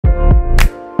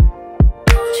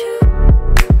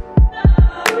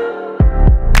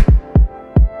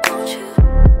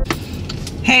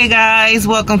Hey guys,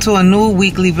 welcome to a new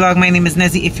weekly vlog. My name is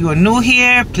Nezzy. If you are new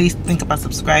here, please think about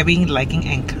subscribing, liking,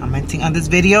 and commenting on this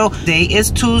video. Today is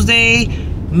Tuesday,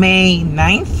 May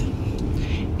 9th.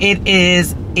 It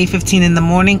is 8:15 in the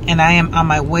morning and I am on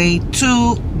my way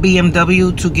to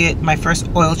BMW to get my first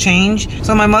oil change.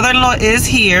 So my mother-in-law is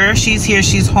here. She's here,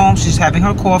 she's home, she's having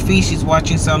her coffee, she's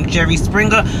watching some Jerry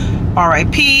Springer,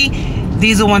 R.I.P.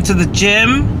 Diesel went to the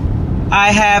gym.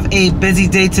 I have a busy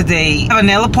day today. I have a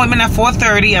nail appointment at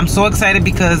 4:30. I'm so excited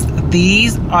because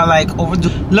these are like overdue.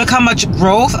 Look how much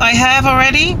growth I have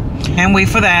already. Can't wait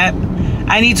for that.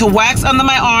 I need to wax under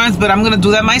my arms, but I'm gonna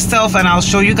do that myself and I'll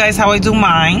show you guys how I do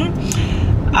mine.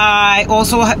 I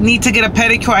also need to get a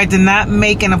pedicure. I did not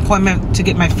make an appointment to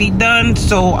get my feet done,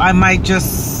 so I might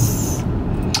just,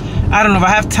 I don't know if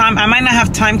I have time. I might not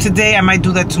have time today. I might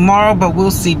do that tomorrow, but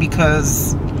we'll see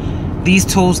because these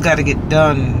toes got to get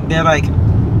done. They're like,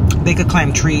 they could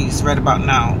climb trees right about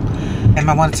now. And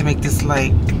I wanted to make this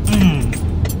light.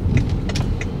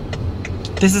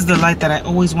 This is the light that I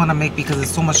always want to make because there's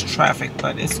so much traffic,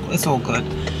 but it's all good.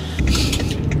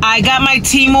 I got my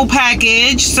Temu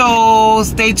package, so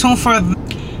stay tuned for.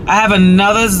 I have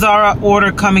another Zara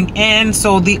order coming in.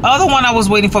 So the other one I was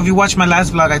waiting for, if you watched my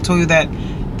last vlog, I told you that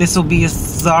this will be a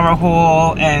Zara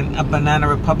haul and a Banana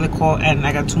Republic haul, and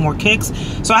I got 2 more kicks.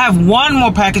 So I have 1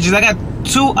 more packages. I got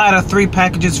 2 out of 3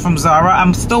 packages from Zara.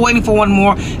 I'm still waiting for 1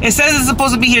 more. It says it's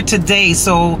supposed to be here today,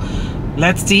 so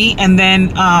let's see. And then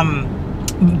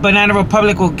Banana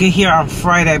Republic will get here on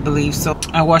Friday, I believe. So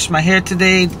I washed my hair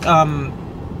today.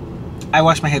 I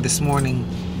washed my hair this morning,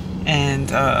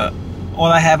 and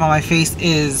all I have on my face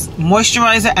is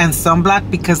moisturizer and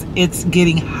sunblock because it's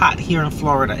getting hot here in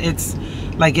Florida. It's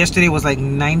like yesterday was like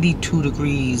 92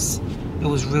 degrees. It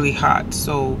was really hot.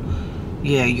 So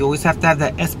yeah, you always have to have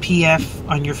that SPF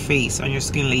on your face, on your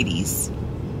skin, ladies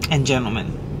and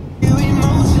gentlemen.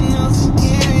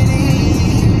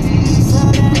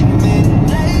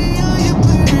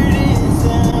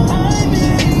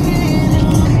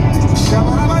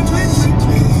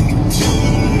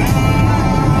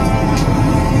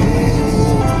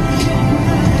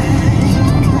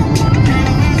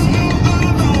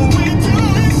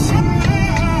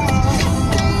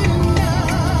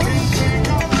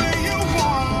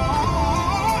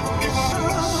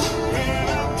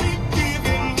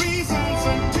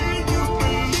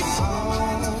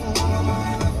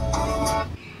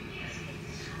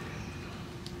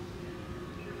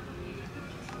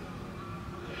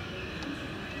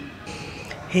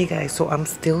 Hey guys, so I'm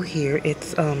still here.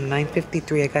 It's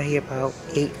 9:53. I got here about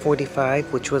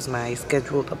 8:45, which was my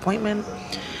scheduled appointment.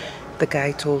 The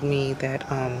guy told me that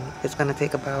it's gonna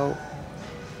take about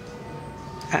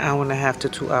an hour and a half to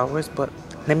 2 hours, but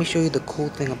let me show you the cool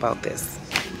thing about this.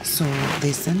 So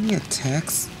they send me a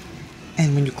text,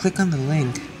 and when you click on the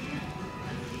link,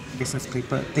 business plate,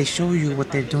 but they show you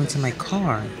what they're doing to my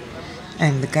car,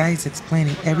 and the guy's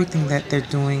explaining everything that they're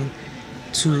doing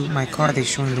to my car. They're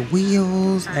showing the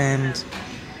wheels and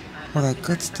all that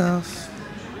good stuff.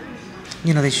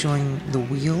 You know, they're showing the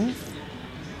wheel.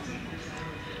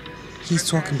 He's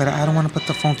talking, but I don't want to put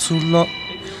the phone too low.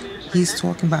 He's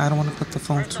talking, but I don't want to put the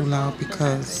phone too loud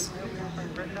because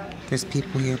there's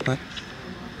people here. But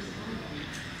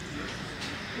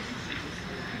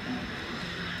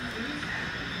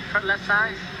front left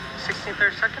side, 16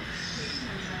 seconds.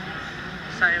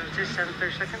 Side of this, 7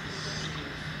 seconds.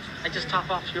 I just top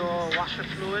off your washer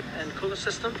fluid and cooler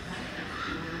system.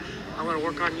 I'm going to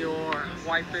work on your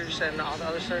wipers and all the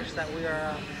other service that we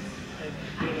are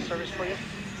doing a service for you.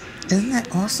 Isn't that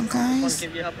awesome, guys?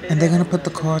 And they're going to put the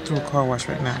car through a car wash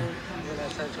right now. We're going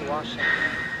to send to wash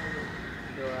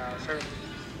your service.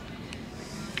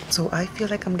 So I feel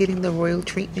like I'm getting the royal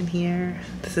treatment here.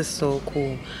 This is so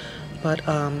cool. But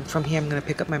from here, I'm going to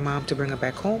pick up my mom to bring her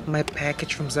back home. My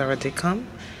package from Zara did come,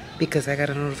 because I got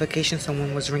a notification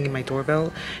someone was ringing my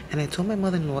doorbell, and I told my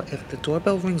mother-in-law if the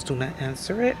doorbell rings, do not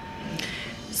answer it.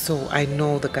 So I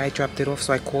know the guy dropped it off,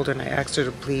 so I called her and I asked her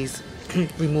to please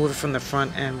remove it from the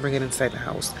front and bring it inside the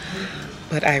house.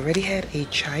 But I already had a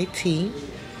chai tea,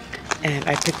 and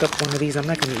I picked up one of these. I'm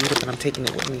not going to eat it, but I'm taking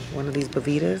it with me. One of these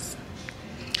Bevitas,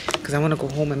 because I want to go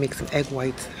home and make some egg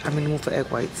whites. I'm in the mood for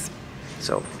egg whites.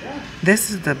 So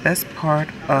this is the best part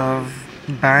of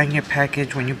buying your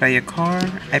package when you buy your car.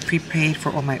 I prepaid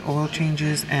for all my oil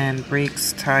changes and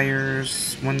brakes,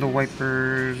 tires, window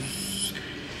wipers.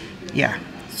 Yeah,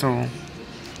 so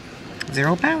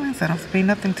 0 balance. I don't have to pay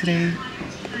nothing today.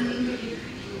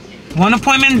 1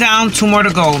 appointment down, 2 more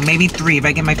to go, maybe 3 if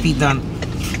I get my feet done.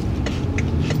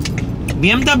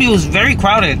 BMW is very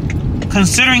crowded.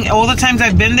 Considering all the times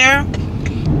I've been there,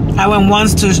 I went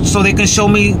once so they can show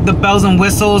me the bells and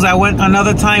whistles. I went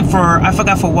another time for, I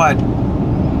forgot for what.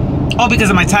 Oh, because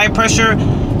of my tire pressure.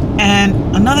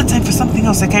 And another time for something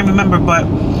else, I can't remember. But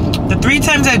the 3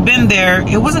 times I've been there,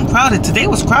 it wasn't crowded. Today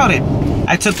was crowded.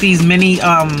 I took these mini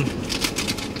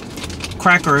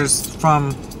crackers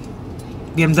from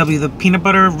BMW, the peanut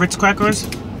butter Ritz crackers.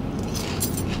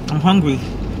 I'm hungry.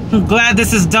 I'm glad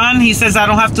this is done. He says I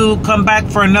don't have to come back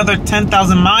for another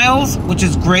 10,000 miles, which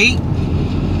is great.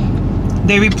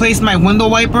 They replaced my window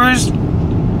wipers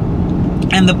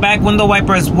and the back window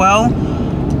wiper as well.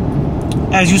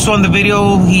 As you saw in the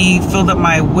video, he filled up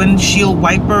my windshield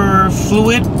wiper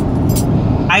fluid.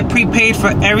 I prepaid for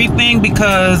everything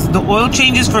because the oil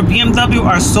changes for BMW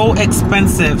are so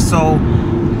expensive. So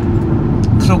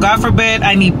God forbid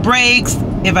I need brakes,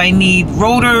 if I need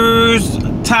rotors,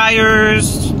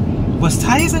 tires. Was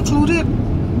tires included?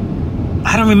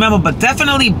 I don't remember, but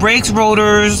definitely brakes,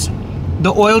 rotors,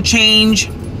 the oil change,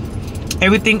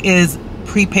 everything is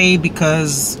prepaid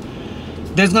because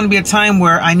there's going to be a time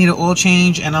where I need an oil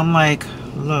change and I'm like,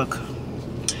 look,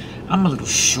 I'm a little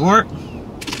short.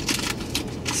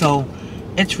 So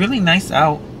it's really nice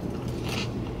out.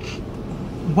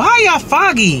 Why are y'all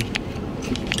foggy?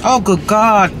 Oh, good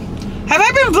God. Have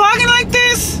I been vlogging like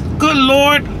this? Good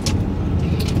Lord.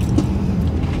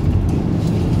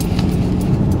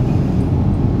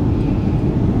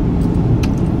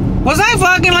 Was I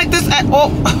vlogging like this at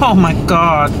all? Oh my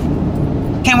God.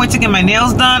 Can't wait to get my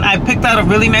nails done. I picked out a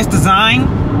really nice design.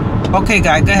 Okay,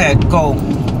 guy, go ahead. Go.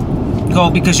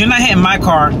 Go, because you're not hitting my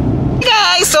car. Hey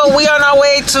guys, so we are on our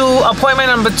way to appointment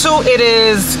number 2. It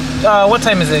is, what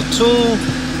time is it?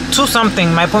 2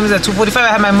 something. My appointment is at 2:45. I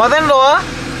have my mother-in-law.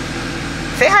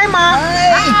 Say hi, Mom.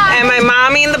 Hi. And my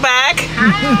mommy in the back.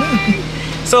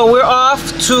 Hi. So we're off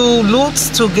to Lutz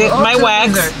to get my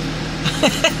wax.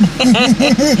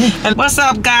 And what's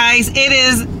up, guys? It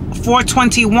is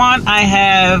 4:21. I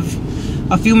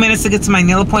have a few minutes to get to my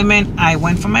nail appointment. I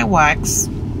went for my wax.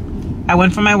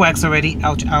 Already.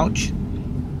 Ouch, ouch.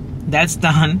 That's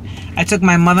done. I took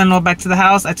my mother-in-law back to the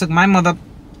house. I took my mother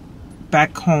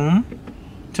back home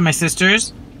to my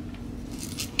sister's.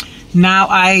 Now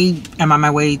I am on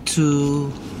my way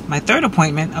to my 3rd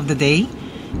appointment of the day.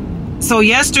 So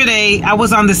yesterday I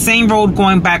was on the same road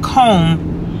going back home,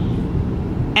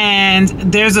 and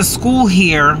there's a school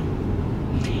here,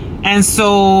 and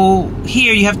so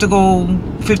here you have to go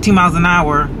 15 miles an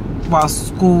hour while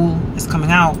school is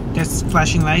coming out. There's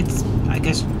flashing lights. I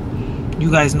guess you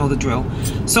guys know the drill.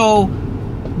 So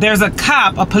there's a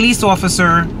cop, a police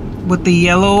officer with the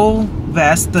yellow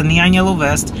vest, the neon yellow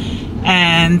vest,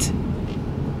 and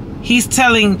he's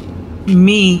telling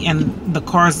me and the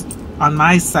cars on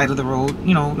my side of the road,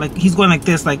 you know, like he's going like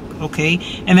this, like, okay.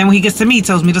 And then when he gets to me, he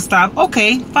tells me to stop.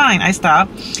 Okay, fine, I stop.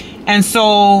 And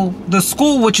so the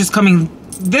school, which is coming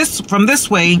from this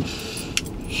way,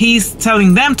 he's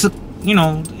telling them to, you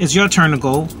know, it's your turn to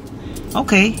go.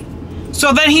 Okay.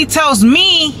 So then he tells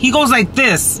me, he goes like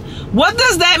this. What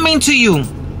does that mean to you?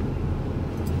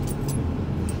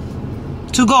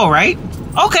 To go, right?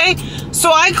 Okay. So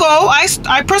I go,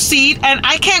 I proceed, and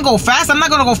I can't go fast. I'm not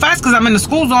going to go fast because I'm in the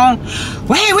school zone.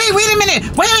 Wait a minute.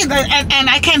 And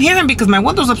I can't hear him because my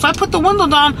window's up. So I put the window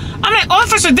down. I'm like,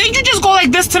 officer, didn't you just go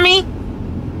like this to me?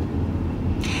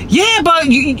 Yeah, but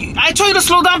I told you to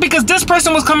slow down because this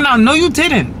person was coming out. No, you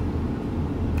didn't.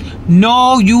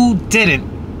 No, you didn't.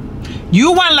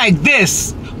 You went like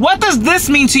this. What does this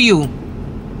mean to you?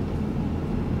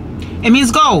 It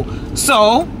means go.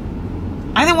 So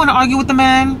I didn't want to argue with the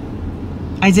man.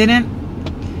 I didn't.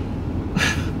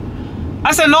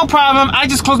 I said, no problem. I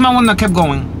just closed my window and kept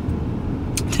going.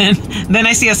 Then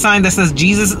I see a sign that says,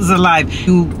 Jesus is alive.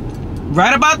 You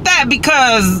right about that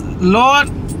because, Lord.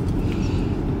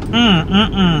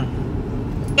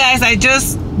 Guys, I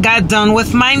just got done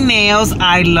with my nails.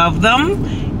 I love them.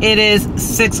 It is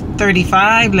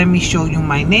 6:35. Let me show you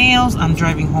my nails. I'm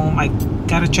driving home. I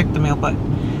gotta check the mail, but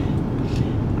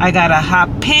I got a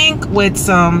hot pink with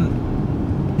some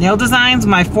nail designs.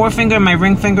 My forefinger and my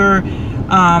ring finger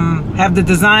have the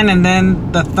design, and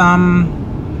then the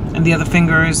thumb and the other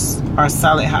fingers are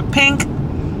solid hot pink.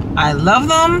 I love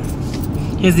them.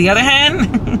 Here's the other hand.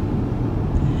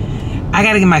 I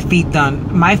gotta get my feet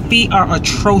done. My feet are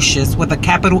atrocious with a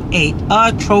capital A.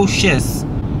 Atrocious.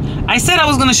 I said I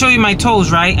was gonna show you my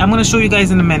toes, right? I'm gonna show you guys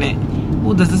in a minute.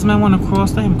 Oh, does this man want to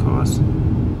cross? Let him cross.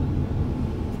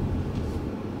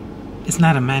 It's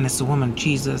not a man, it's a woman.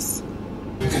 Jesus.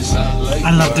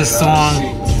 I love this song.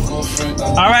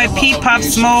 R.I.P. Pop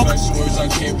Smoke.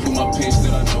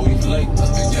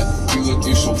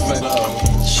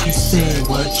 She said,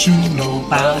 what you know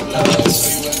about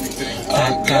us? I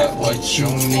I got what you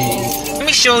need. Let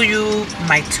me show you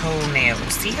my toenail.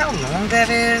 See how long that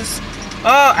is?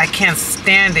 Oh, I can't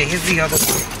stand it. Here's the other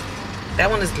one. That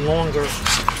one is longer.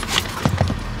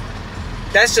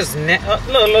 That's just look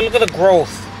at the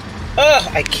growth.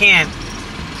 Ugh, I can't.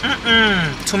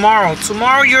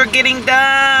 Tomorrow you're getting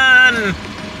done.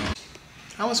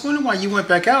 I was wondering why you went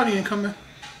back out and didn't come back.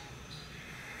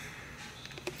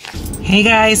 Hey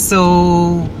guys,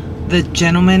 so the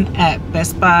gentleman at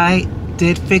Best Buy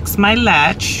did fix my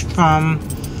latch from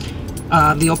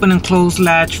the open and close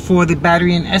latch for the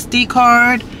battery and SD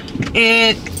card.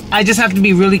 I just have to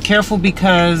be really careful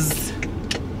because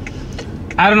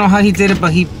I don't know how he did it,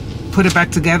 but he put it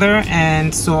back together,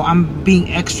 and so I'm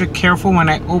being extra careful when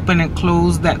I open and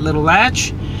close that little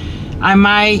latch. I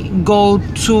might go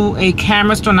to a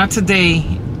camera store, not today,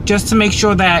 just to make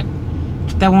sure that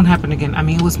that won't happen again. I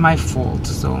mean, it was my fault.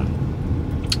 So,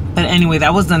 but anyway,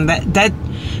 that was done. That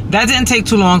didn't take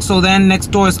too long. So then next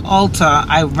door is Ulta.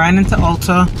 I ran into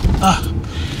Ulta. Ugh,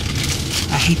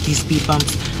 I hate these speed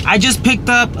bumps. I just picked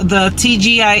up the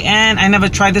TGIN. I never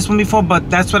tried this one before, but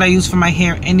that's what I use for my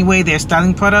hair anyway. They're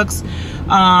styling products.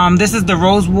 This is the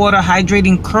Rose Water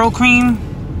Hydrating Curl Cream.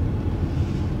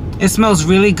 It smells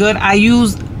really good. I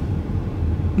use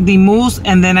the mousse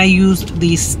and then I use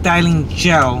the styling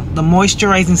gel, the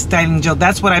moisturizing styling gel.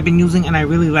 That's what I've been using and I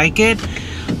really like it.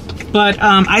 But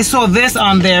I saw this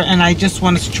on there and I just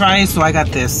wanted to try it, so I got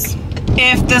this.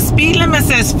 If the speed limit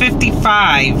says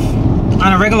 55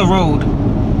 on a regular road,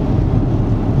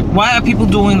 why are people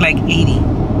doing like 80?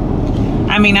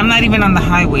 I mean, I'm not even on the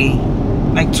highway.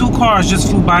 Like 2 cars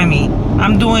just flew by me.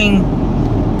 I'm doing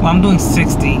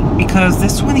 60 because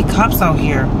there's so many cops out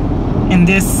here in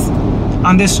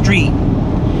on this street.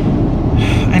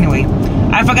 Anyway,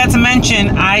 I forgot to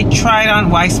mention I tried on,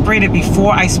 well, I sprayed it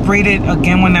before. I sprayed it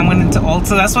again when I went into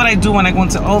Ulta. That's what I do when I go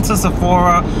into Ulta,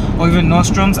 Sephora, or even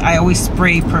Nordstrom's. I always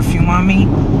spray perfume on me.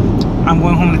 I'm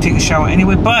going home to take a shower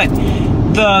anyway. But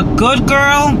the Good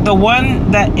Girl, the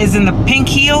one that is in the pink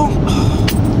heel,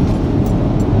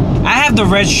 I have the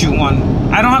red shoe one.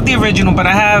 I don't have the original, but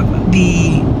I have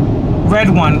the red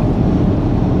one.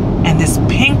 And this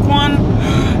pink one,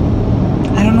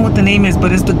 I don't know what the name is,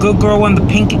 but it's the Good Girl one, the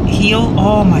pink heel.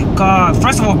 Oh my god.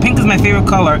 First of all, pink is my favorite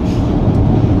color.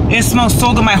 It smells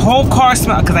so good. My whole car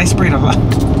smells, because I sprayed a lot.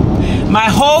 My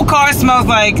whole car smells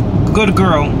like Good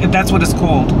Girl, if that's what it's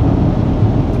called.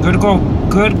 Good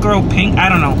Girl pink, I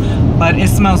don't know, but it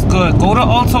smells good. Go to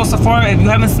Ulta or Sephora if you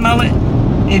haven't smelled it.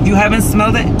 If you haven't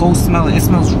smelled it, go smell it. It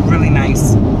smells really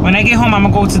nice. When I get home, I'm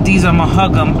gonna go to Diesel. I'm gonna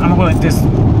hug them. I'm gonna go like this.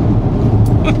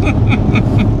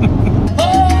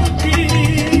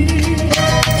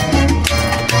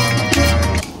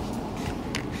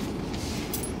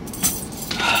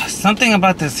 Something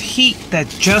about this heat that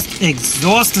just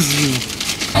exhausts you.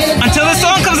 Until the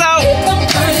song comes out.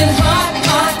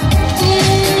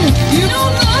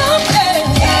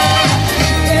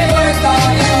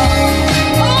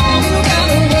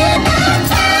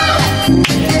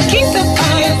 Keep the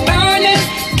fires burning,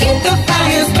 keep the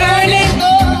fires burning,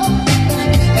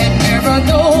 and never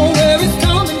know where it's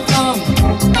coming from.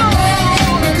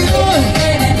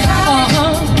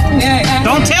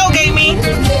 Don't tailgate me.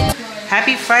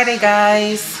 Happy Friday,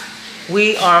 guys.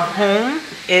 We are home.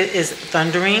 It is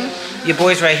thundering. Your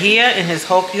boy's right here in his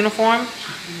Hulk uniform.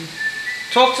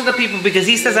 Talk to the people because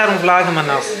he says I don't vlog him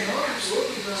enough.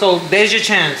 So there's your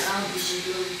chance.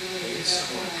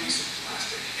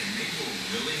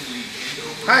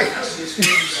 Hi.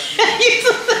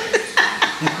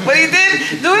 What he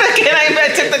did? Do it again. I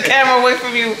took the camera away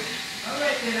from you.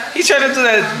 He's trying to do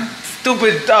that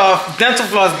stupid dental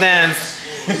floss dance.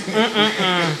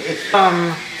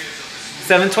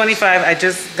 7:25. I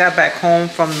just got back home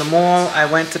from the mall. I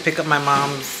went to pick up my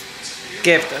mom's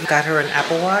gift. I got her an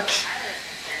Apple Watch.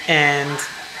 And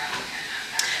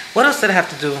what else did I have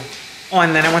to do? Oh,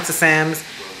 and then I went to Sam's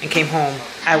and came home.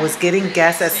 I was getting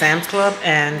gas at Sam's Club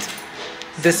and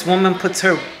this woman puts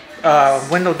her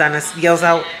window down and yells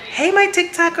out, "Hey, my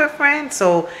TikToker friend."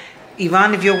 So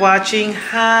Yvonne, if you're watching,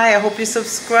 hi, I hope you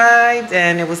subscribed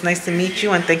and it was nice to meet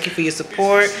you and thank you for your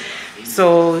support.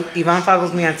 So Yvonne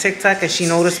follows me on TikTok and she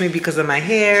noticed me because of my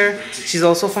hair. She's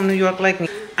also from New York like me.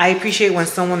 I appreciate when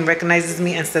someone recognizes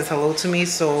me and says hello to me.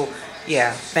 So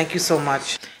yeah, thank you so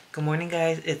much. Good morning,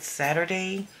 guys. It's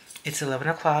Saturday. It's 11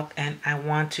 o'clock and I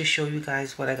want to show you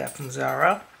guys what I got from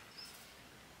Zara.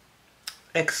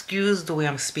 Excuse the way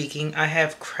I'm speaking. I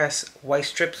have Crest white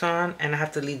strips on and I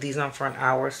have to leave these on for an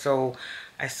hour, so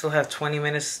I still have 20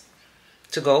 minutes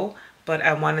to go. But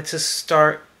I wanted to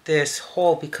start this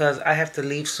haul because I have to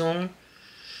leave soon.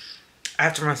 I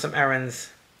have to run some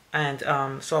errands And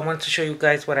so I wanted to show you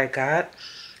guys what I got.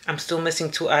 I'm still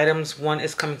missing 2 items. One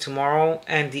is coming tomorrow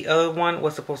and the other one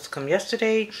was supposed to come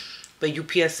yesterday, but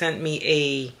UPS sent me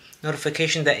a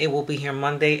notification that it will be here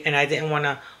Monday, and I didn't want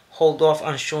to hold off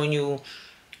on showing you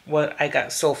what I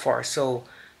got so far. So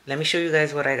let me show you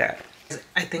guys what I got.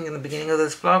 I think in the beginning of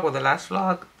this vlog or the last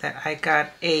vlog that I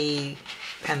got a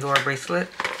Pandora bracelet.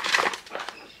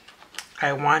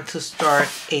 I want to start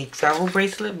a travel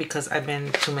bracelet because I've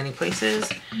been to many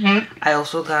places. I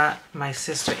also got my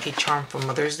sister a charm for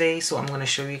Mother's Day, so I'm going to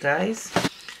show you guys.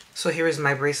 So here is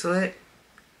my bracelet.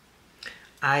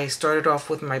 I started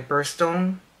off with my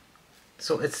birthstone,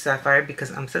 so it's sapphire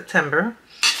because I'm September.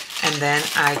 And then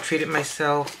I treated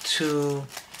myself to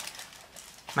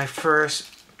my first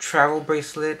travel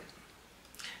bracelet,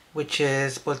 which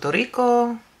is Puerto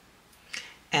Rico,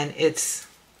 and it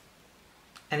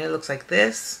looks like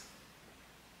this.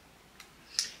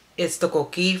 It's the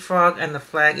coquille frog and the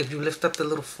flag. If you lift up the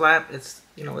little flap, it's,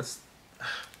 you know, it's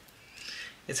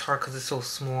hard because it's so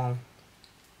small.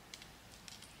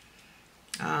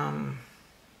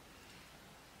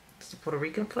 It's the Puerto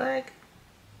Rican flag.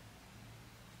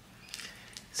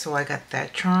 So I got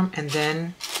that charm, and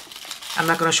then I'm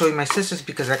not going to show you my sister's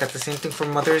because I got the same thing for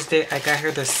Mother's Day. I got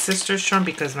her the sister's charm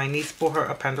because my niece bought her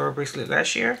a Pandora bracelet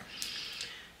last year.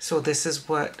 So this is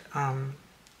what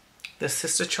the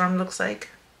sister charm looks like.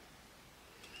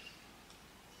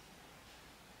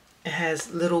 It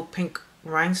has little pink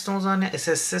rhinestones on it. It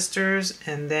says sisters,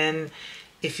 and then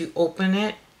if you open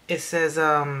it, it says,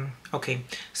 okay,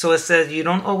 so it says you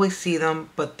don't always see them,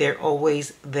 but they're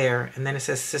always there. And then it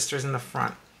says sisters in the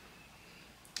front.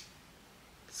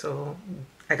 So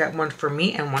I got one for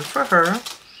me and one for her.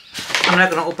 I'm not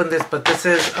going to open this, but this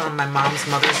is my mom's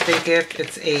Mother's Day gift.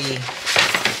 It's a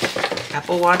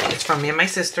Apple Watch. It's from me and my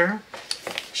sister.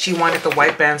 She wanted the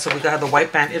white band, so we got her the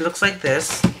white band. It looks like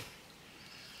this,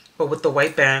 but with the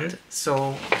white band.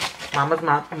 So Mama's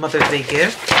Mother's Day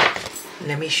gift.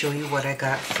 Let me show you what I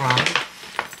got from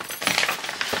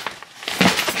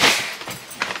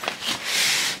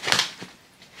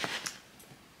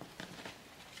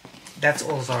that's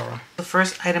all Zara. The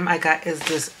first item I got is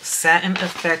this Satin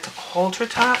Effect Halter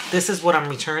top. This is what I'm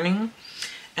returning,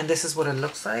 and this is what it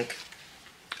looks like.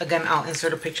 Again, I'll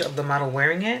insert a picture of the model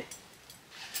wearing it.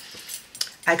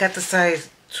 I got the size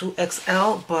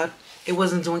 2XL, but it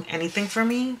wasn't doing anything for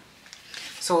me.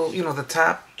 So, you know, the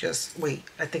top, just wait.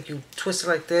 I think you twist it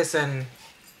like this and,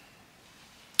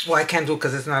 well, I can't do it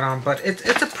because it's not on, but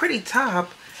it's a pretty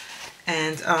top.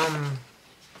 And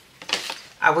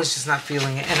I was just not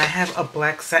feeling it. And I have a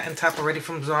black satin top already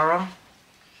from Zara.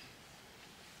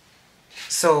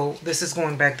 So this is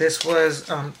going back. This was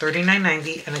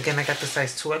 $39.90, and again I got the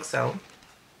size 2XL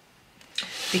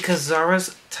because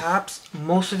Zara's tops,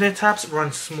 most of their tops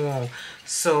run small.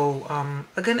 So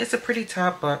again, it's a pretty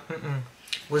top, but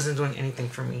wasn't doing anything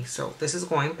for me. So this is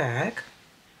going back.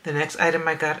 The next item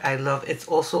I got, I love. It's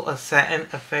also a Satin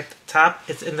Effect top.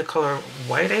 It's in the color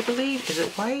white, I believe. Is it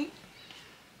white?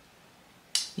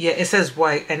 Yeah, it says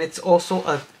white, and it's also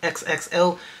a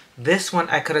XXL. This one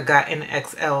I could have gotten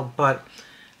XL, but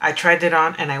I tried it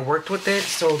on and I worked with it.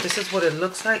 So this is what it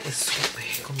looks like. It's so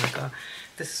big. Oh my god.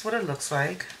 This is what it looks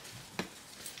like.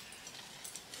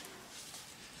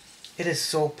 It is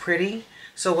so pretty.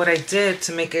 So what I did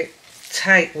to make it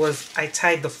tight was I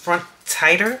tied the front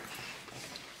tighter.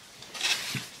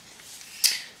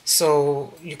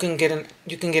 So you can get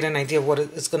an idea of what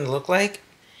it's going to look like.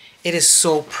 It is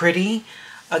so pretty.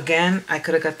 Again, I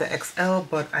could have got the XL,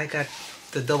 but I got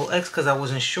the XX because I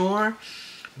wasn't sure,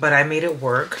 but I made it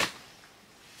work.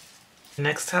 The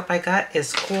next top I got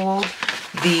is called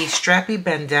the strappy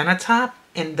bandana top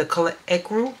in the color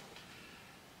Ecru.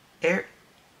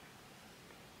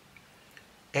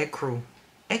 Ecru.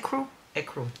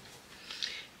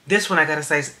 This one I got a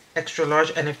size extra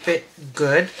large and it fit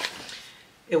good.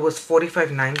 It was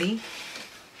 $45.90.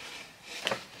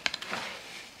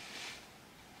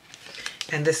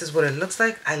 And this is what it looks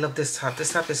like. I love this top.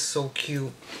 This top is so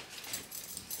cute.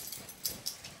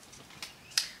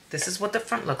 This is what the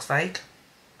front looks like.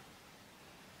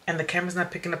 And the camera's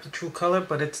not picking up the true color,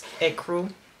 but it's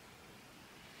ecru.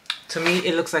 To me,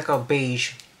 it looks like a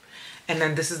beige. And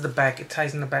then this is the back. It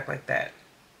ties in the back like that.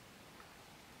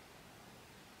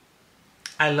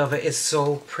 I love it. It's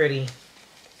so pretty.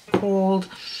 Called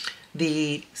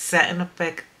the Satin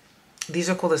Effect. These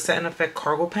are called the Satin Effect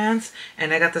cargo pants,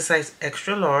 and I got the size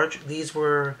extra large. These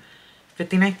were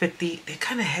 $59.50. They're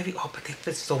kind of heavy, oh, but they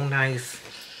fit so nice.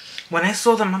 When I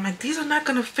saw them, I'm like, these are not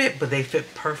gonna fit, but they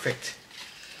fit perfect.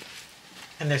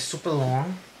 And they're super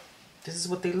long. This is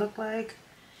what they look like.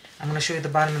 I'm gonna show you the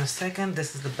bottom in a second.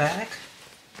 This is the back.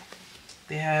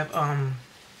 They have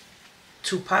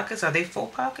 2 pockets. Are they full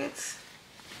pockets?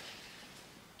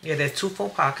 Yeah, there's 2 full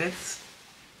pockets.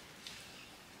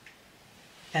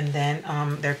 And then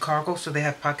they're cargo, so they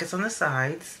have pockets on the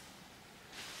sides.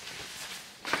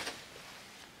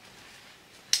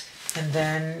 And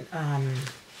then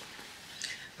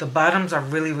the bottoms are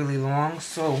really, really long,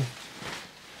 so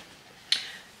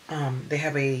they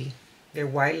have they're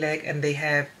wide leg, and they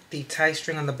have the tie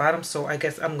string on the bottom. So I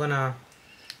guess I'm gonna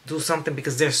do something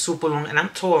because they're super long, and I'm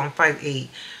tall, I'm 5'8",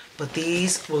 but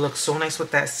these will look so nice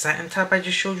with that satin top I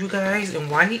just showed you guys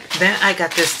in white. Then I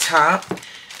got this top.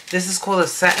 This is called a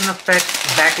Satin Effect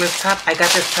backless top. I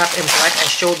got this top in black. I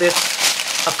showed this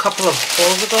a couple of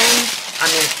hauls ago. I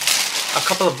mean, a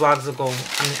couple of vlogs ago.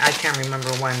 I mean, I can't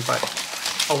remember when, but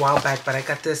a while back. But I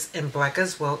got this in black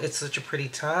as well. It's such a pretty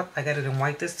top. I got it in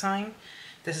white this time.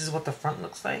 This is what the front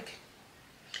looks like.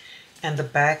 And the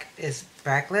back is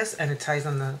backless, and it ties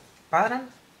on the bottom.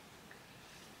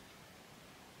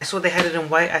 So they had it in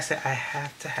white. I said, I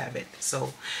have to have it.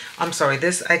 So, I'm sorry.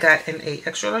 This I got in a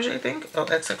extra large, I think. Oh,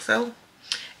 XXL.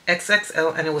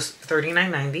 XXL, and it was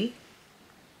 $39.90.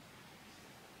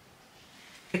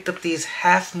 Picked up these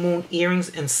half moon earrings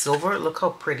in silver. Look how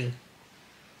pretty.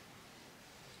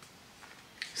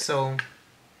 So,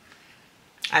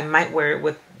 I might wear it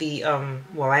with the,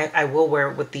 well, I will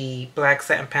wear it with the black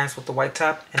satin pants with the white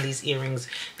top and these earrings.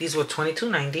 These were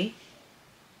 $22.90.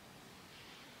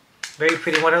 Very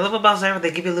pretty. What I love about Zara,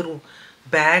 they give you a little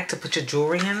bag to put your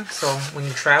jewelry in. So when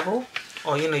you travel,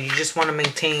 or you know, you just want to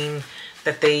maintain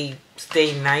that they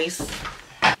stay nice.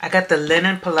 I got the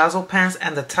linen palazzo pants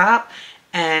and the top,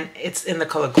 and it's in the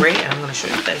color gray, and I'm going to show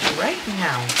you guys right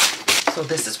now. So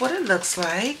this is what it looks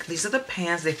like. These are the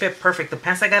pants. They fit perfect. The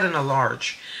pants I got in a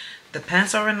large. The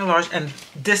pants are in a large, and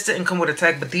this didn't come with a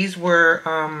tag, but these were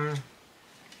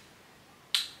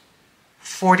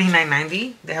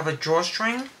 $49.90. They have a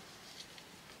drawstring.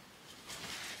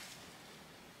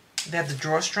 They have the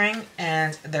drawstring,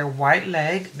 and they're white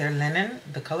leg. They're linen,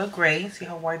 the color gray. See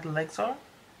how wide the legs are?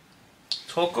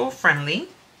 Togo friendly.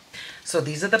 So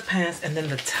these are the pants, and then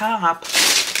the top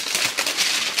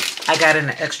I got in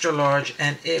an extra large,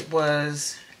 and it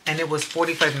was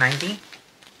 $45.90.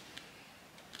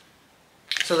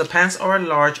 So the pants are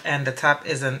large, and the top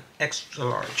is an extra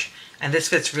large, and this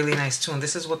fits really nice too. And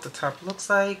this is what the top looks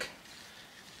like.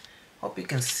 Hope you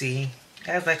can see. It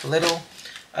has like little,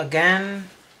 again,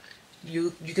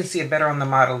 you can see it better on the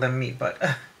model than me, but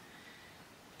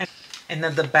and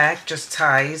then the back just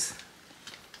ties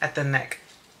at the neck,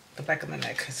 the back of the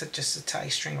neck. It's just a tie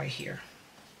string right here.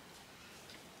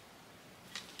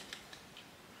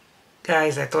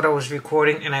 Guys, I thought I was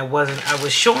recording and I wasn't. I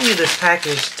was showing you this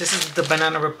package. This is the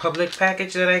Banana Republic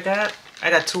package that I got.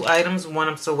 I got 2 items. One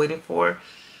I'm still waiting for.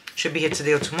 Should be here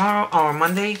today or tomorrow or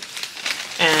Monday.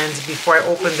 And before I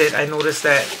opened it, I noticed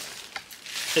that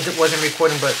it wasn't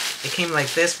recording, but it came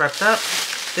like this, wrapped up.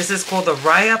 This is called the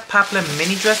Raya Poplin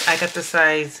Mini Dress. I got the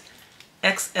size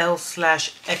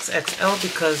XL/XXL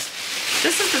because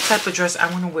this is the type of dress I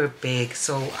want to wear big.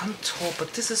 So I'm tall,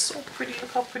 but this is so pretty.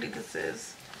 Look how pretty this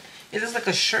is. It is like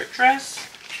a shirt dress.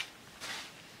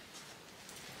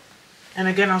 And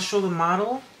again, I'll show the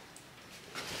model.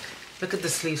 Look at the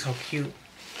sleeves, how cute.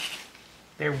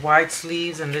 They're wide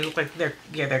sleeves, and they look like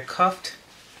they're cuffed.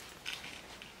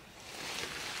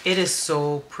 It is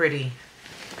so pretty.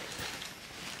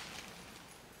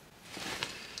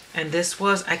 And this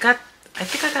was, I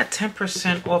think I got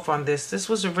 10% off on this. This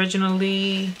was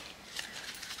originally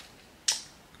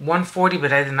 $140,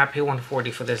 but I did not pay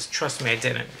 $140 for this. Trust me, I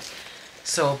didn't.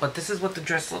 So, but this is what the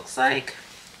dress looks like.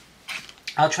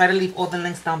 I'll try to leave all the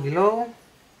links down below.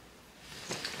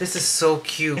 This is so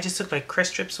cute. I just took my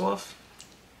crest strips off.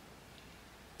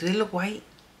 Do they look white?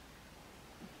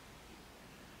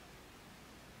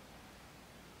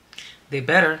 They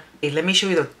better. Hey, let me show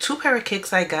you the 2 pair of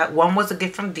kicks I got. One was a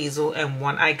gift from Diesel, and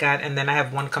one I got, and then I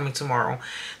have one coming tomorrow.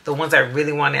 The ones I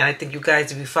really want, and I think you guys,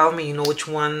 if you follow me, you know which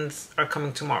ones are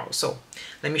coming tomorrow. So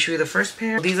let me show you the first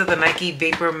pair. These are the Nike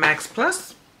Vapor Max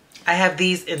Plus. I have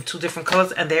these in 2 different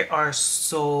colors, and they are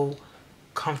so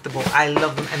comfortable. I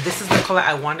love them, and this is the color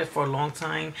I wanted for a long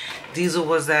time. Diesel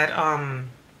was at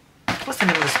what's the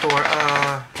name of the store?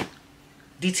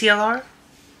 DTLR.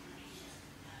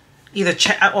 Either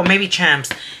or maybe Champs.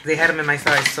 They had them in my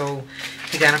size, so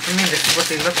he got them for me. This is what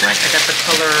they look like. I got the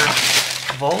color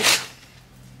Volt.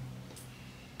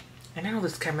 And I know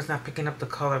this camera's not picking up the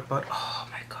color, but oh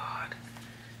my god,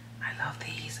 I love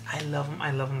these. I love them.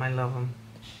 I love them. I love them.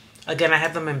 Again, I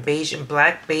have them in beige and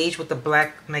black. Beige with the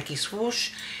black Nike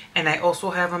swoosh, and I also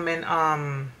have them in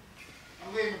I'm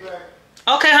leaving back.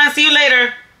 Okay, hon. See you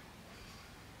later.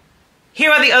 Here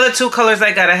are the other two colors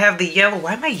I got. I have the yellow.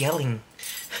 Why am I yelling?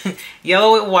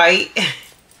 Yellow with white.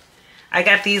 I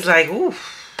got these like, ooh.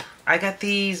 I got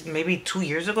these maybe 2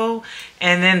 years ago.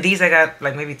 And then these I got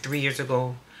like maybe 3 years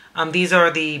ago. These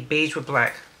are the beige with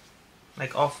black.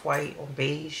 Like off-white or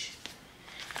beige.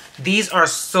 These are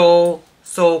so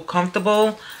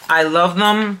comfortable. I love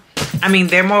them. I mean,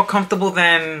 they're more comfortable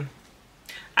than,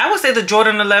 I would say, the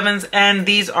Jordan 11s. And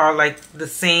these are like the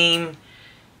same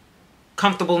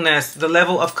comfortableness. The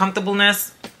level of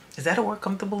comfortableness. Is that a word?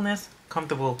 Comfortableness?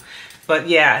 Comfortable. But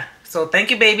yeah. So thank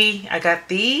you, baby. I got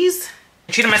these.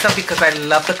 I treated myself because I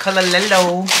love the color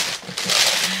yellow.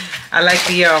 I like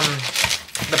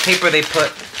the paper they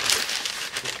put.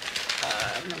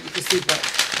 I don't know if you can see, but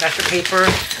that's the paper.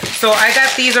 So I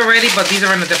got these already, but these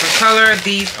are in a different color.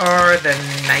 These are the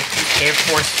Nike Air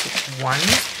Force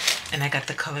Ones. And I got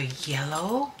the color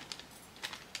yellow.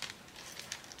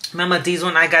 Remember these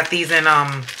one? I got these in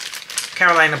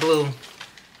Carolina Blue.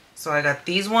 So I got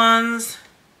these ones.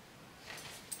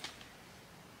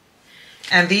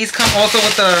 And these come also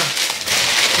with the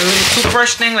little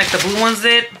toothbrush thing like the blue ones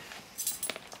did.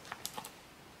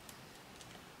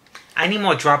 I need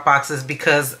more drop boxes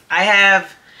because I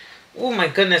have, oh my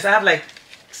goodness, I have like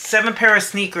 7 pair of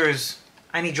sneakers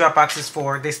I need drop boxes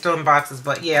for. They're still in boxes,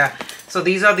 but yeah. So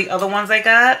these are the other ones I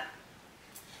got.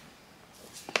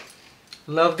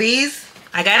 Love these.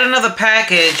 I got another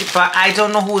package, but I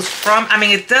don't know who it's from. I mean,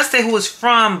 it does say who it's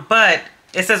from, but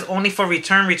it says only for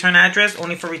return, return address,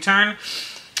 only for return.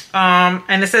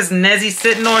 And it says Nezzy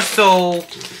Sitnor, so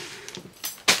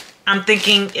I'm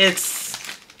thinking it's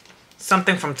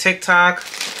something from TikTok.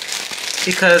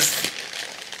 Because,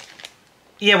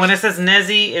 yeah, when it says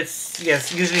Nezzy, it's,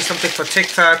 yes, usually something for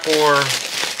TikTok or,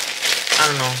 I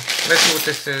don't know. Let's see what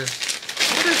this is.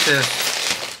 What is this?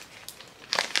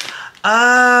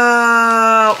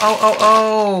 Oh,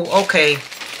 okay.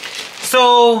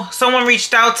 So, someone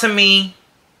reached out to me.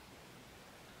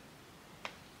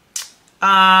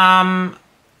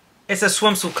 It's a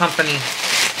swimsuit company.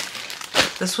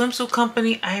 The swimsuit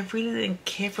company, I really didn't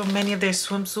care for many of their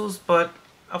swimsuits, but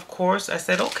of course I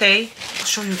said, okay, I'll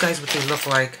show you guys what they look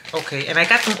like. Okay, and I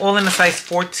got them all in a size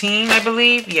 14, I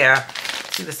believe. Yeah,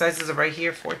 see the sizes are right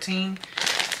here, 14.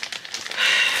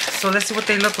 So let's see what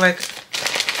they look like.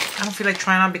 I don't feel like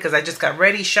trying on because I just got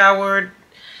ready, showered.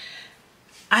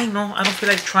 I know, I don't feel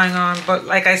like trying on, but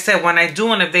like I said, when I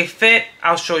do and if they fit,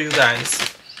 I'll show you guys.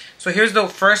 So here's the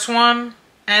first one.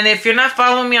 And if you're not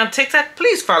following me on TikTok,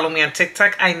 please follow me on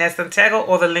TikTok, Inez Santiago.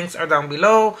 All the links are down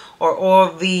below, or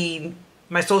all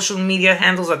my social media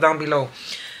handles are down below.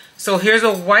 So here's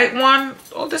a white one.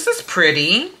 Oh, this is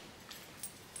pretty.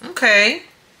 Okay.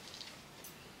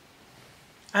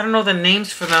 I don't know the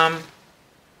names for them.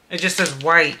 It just says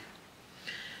white.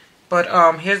 But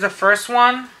here's the first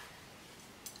one.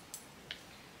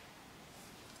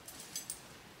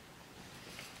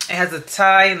 It has a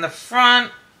tie in the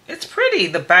front. It's pretty.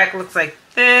 The back looks like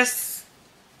this.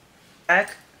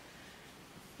 Back.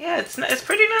 Yeah, it's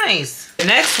pretty nice. The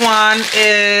next one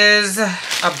is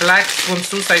a black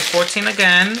swimsuit, size 14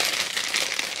 again.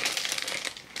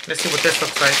 Let's see what this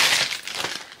looks like.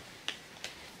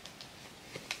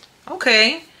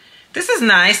 Okay. This is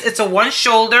nice. It's a one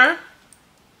shoulder.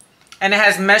 And it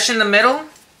has mesh in the middle.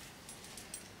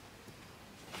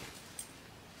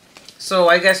 So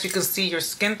I guess you can see your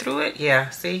skin through it. Yeah,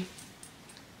 see?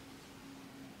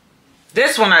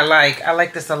 This one I like. I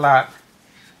like this a lot.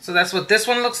 So that's what this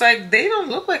one looks like. They don't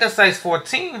look like a size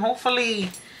 14.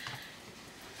 Hopefully.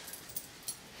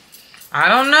 I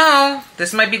don't know.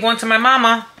 This might be going to my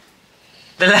mama.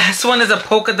 The last one is a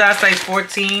polka dot size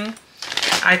 14.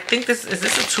 I think this, is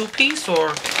this a two-piece or?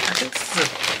 I think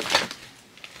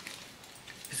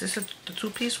this is the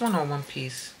two-piece one or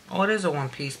one-piece? Oh, it is a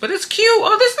one-piece. But it's cute.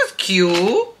 Oh, this is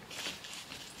cute.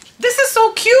 This is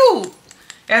so cute.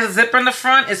 It has a zipper in the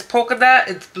front. It's polka dot.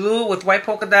 It's blue with white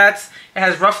polka dots. It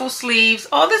has ruffled sleeves.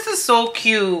 Oh, this is so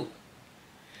cute.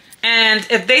 And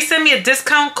if they send me a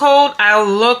discount code, I'll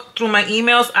look through my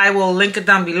emails. I will link it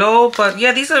down below. But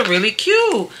yeah, these are really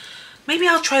cute. Maybe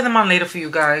I'll try them on later for you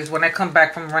guys when I come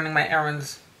back from running my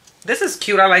errands. This is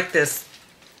cute. I like this.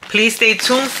 Please stay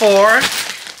tuned for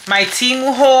my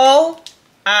Temu haul.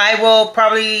 I will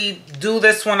probably do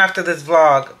this one after this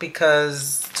vlog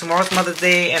because tomorrow's Mother's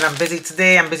Day and I'm busy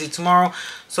today. I'm busy tomorrow.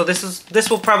 So this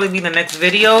will probably be the next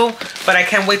video. But I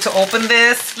can't wait to open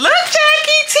this. Look,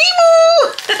 Jackie,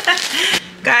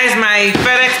 Temu! Guys, my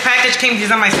FedEx package came.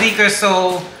 These are my sneakers.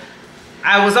 So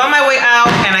I was on my way out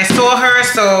and I saw her.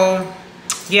 So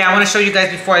yeah, I want to show you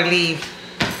guys before I leave.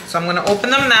 So I'm going to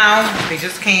open them now. They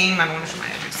just came. I don't want to show my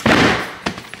address.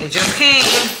 They just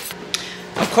came.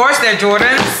 Of course, they're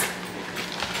Jordans.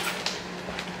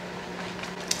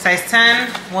 Size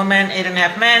 10, woman,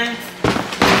 8.5 men.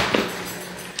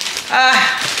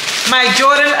 My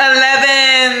Jordan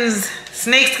 11s,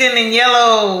 snakeskin in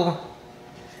yellow.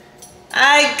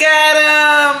 I got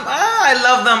them. Oh, I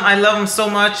love them. I love them so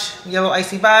much. Yellow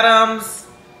icy bottoms,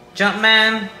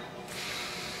 Jumpman.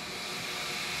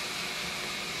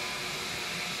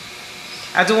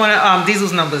 I do want to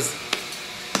Diesel's numbers.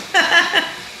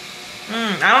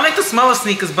 I don't like the smell of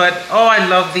sneakers, but oh, I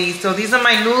love these. So these are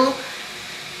my new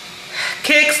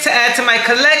kicks to add to my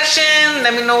collection.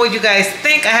 Let me know what you guys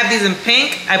think. I have these in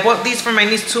pink. I bought these for my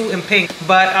niece too in pink,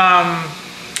 but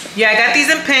yeah, I got these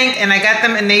in pink and I got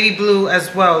them in navy blue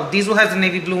as well. Diesel has the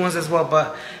navy blue ones as well,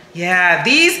 but yeah,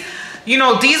 these, you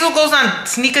know, Diesel goes on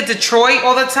Sneaker Detroit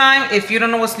all the time. If you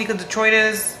don't know what Sneaker Detroit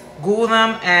is, Google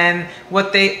them. And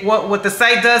what the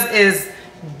site does is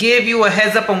give you a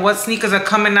heads up on what sneakers are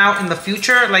coming out in the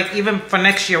future, like even for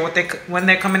next year, when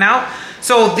they're coming out.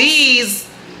 So these,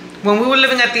 when we were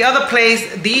living at the other place,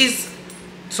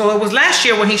 so it was last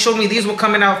year when he showed me these were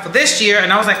coming out for this year,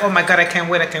 and I was like, oh my God, I can't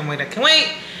wait, I can't wait, I can't wait.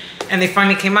 And they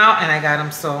finally came out and I got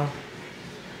them, so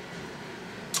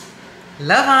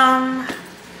love them.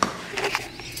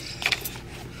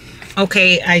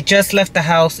 Okay, I just left the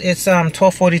house. It's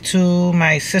 12:42.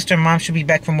 My sister and mom should be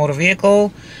back from motor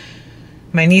vehicle.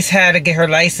 My niece had to get her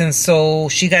license, so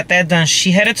she got that done.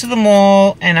 She headed to the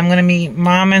mall, and I'm gonna meet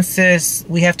mom and sis.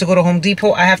 We have to go to Home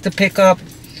Depot. I have to pick up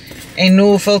a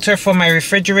new filter for my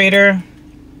refrigerator.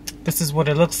 This is what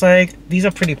it looks like. These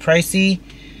are pretty pricey.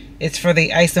 It's for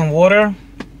the ice and water,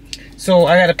 so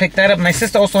I gotta pick that up. My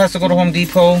sister also has to go to Home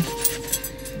Depot.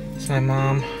 It's my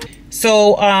mom.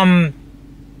 So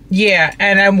yeah,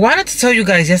 and I wanted to tell you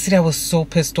guys, yesterday I was so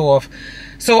pissed off.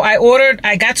 So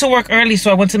I got to work early,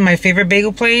 so I went to my favorite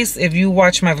bagel place. If you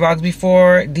watch my vlogs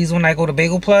before, these when I go to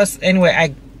Bagel Plus.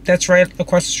 Anyway, that's right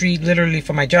across the street, literally,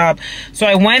 from my job. So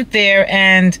I went there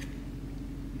and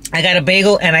I got a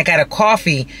bagel and I got a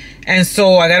coffee. And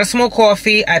so I got a small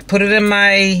coffee. I put it in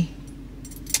my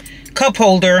cup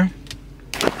holder.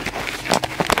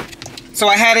 So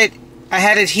I had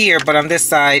it here, but on this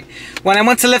side. When I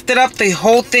went to lift it up, the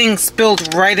whole thing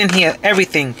spilled right in here.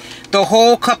 Everything. The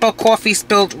whole cup of coffee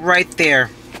spilled right there.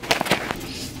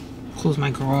 Close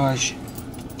my garage.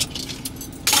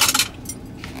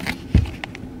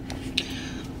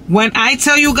 When I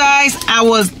tell you guys, I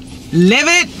was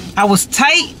livid, I was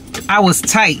tight, I was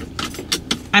tight.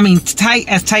 I mean, tight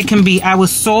as tight can be. I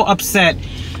was so upset.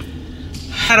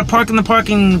 I had to park in the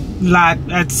parking lot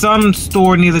at some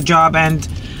store near the job and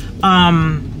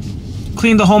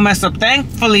clean the whole mess up.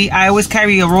 Thankfully, I always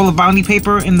carry a roll of bounty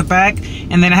paper in the back,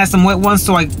 and then I had some wet ones,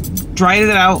 so I dried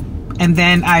it out and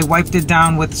then I wiped it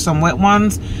down with some wet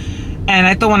ones. And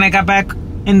I thought when I got back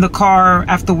in the car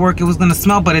after work it was gonna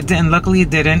smell, but it didn't. Luckily it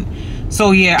didn't.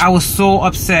 So yeah, I was so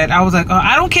upset. I was like,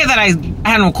 I don't care that I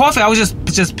had no coffee. I was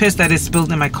just pissed that it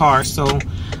spilled in my car. So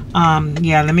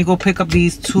yeah, let me go pick up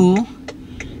these two.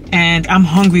 And I'm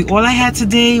hungry. All I had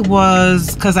today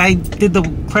was, because I did the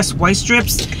Crest White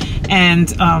Strips, and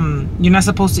you're not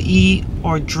supposed to eat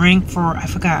or drink for, I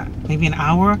forgot, maybe an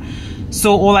hour.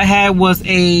 So all I had was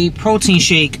a protein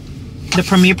shake, the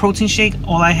Premier protein shake.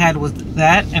 All I had was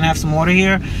that, and I have some water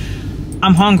here.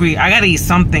 I'm hungry. I gotta eat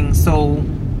something. So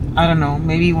I don't know,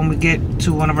 maybe when we get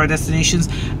to one of our destinations,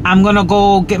 I'm gonna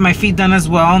go get my feet done as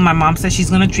well. My mom said she's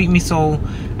gonna treat me, so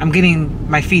I'm getting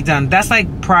my feet done. That's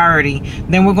like priority.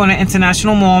 Then we're going to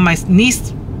International Mall. My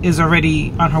niece is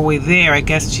already on her way there. I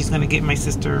guess she's gonna get my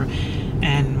sister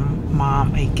and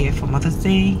mom a gift for Mother's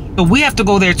Day. But we have to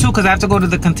go there too, because I have to go to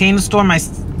the Container Store. My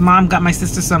mom got my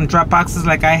sister some drop boxes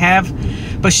like I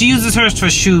have, but she uses hers for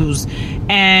shoes.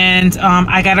 And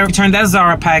I gotta return that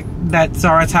Zara pack, that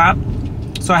Zara top.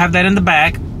 So I have that in the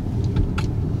bag.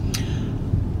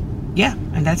 Yeah,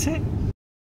 and that's it.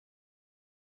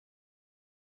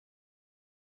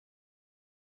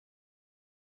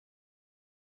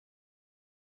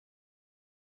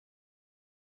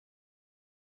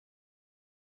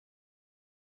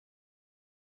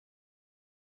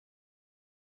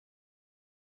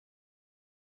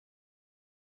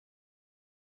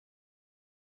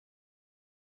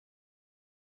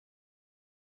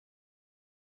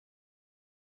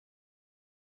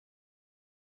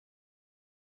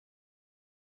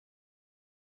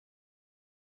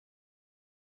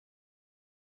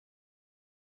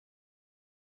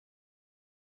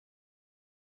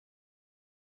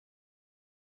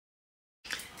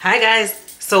 Hi guys,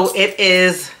 so it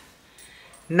is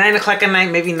 9 o'clock at night,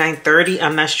 maybe 9:30,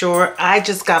 I'm not sure. I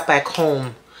just got back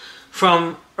home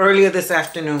from earlier this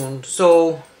afternoon.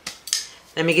 So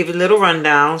Let me give you a little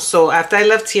rundown. So after I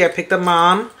left here, I picked up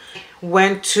Mom,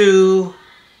 went to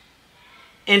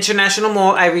International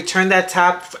Mall. I returned that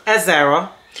top at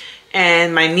Zara,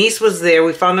 and my niece was there.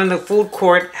 We found her in the food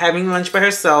court having lunch by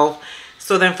herself.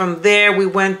 So then from there we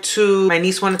went to, my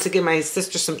niece wanted to get my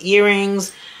sister some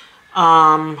earrings.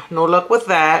 No luck with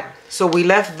that. So we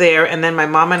left there, and then my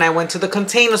mom and I went to the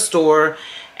Container Store,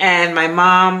 and my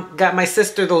mom got my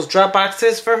sister those drop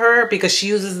boxes for her because she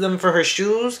uses them for her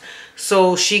shoes.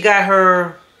 So she got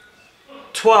her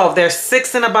 12. There's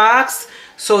 6 in a box.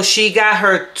 So she got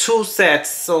her 2 sets.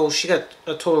 So she got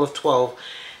a total of 12.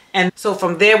 And so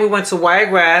from there we went to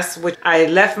Wiregrass, which I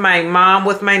left my mom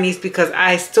with my niece because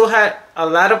I still had a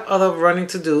lot of other running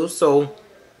to do. So,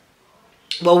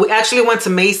 well, we actually went to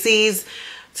Macy's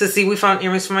to see, we found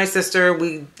earrings for my sister.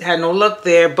 We had no luck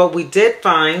there, but we did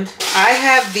find, I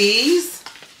have these.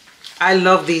 I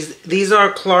love these. These are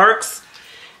Clark's,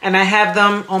 and I have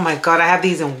them, oh my God, I have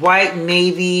these in white,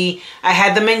 navy. I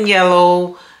had them in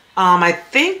yellow, I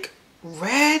think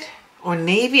red or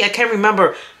navy. I can't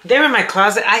remember. They're in my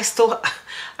closet.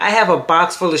 I have a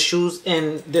box full of shoes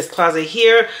in this closet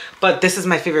here, but this is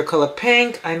my favorite color,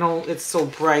 pink. I know it's so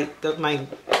bright that my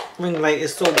ring light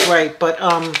is so bright, but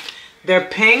they're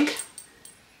pink,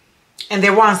 and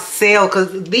they were on sale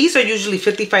because these are usually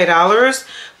 $55,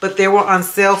 but they were on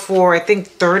sale for I think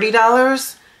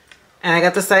 $30, and I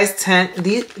got the size 10.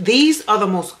 These are the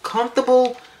most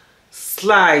comfortable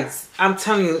slides. I'm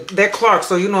telling you, they're Clark's.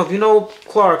 So, you know, if you know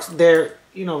Clark's, they're,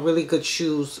 you know, really good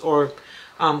shoes, or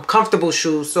comfortable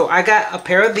shoes. So I got a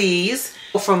pair of these.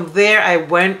 From there, I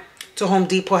went to Home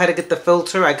Depot, had to get the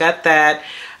filter. I got that.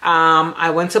 I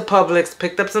went to Publix,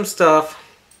 picked up some stuff.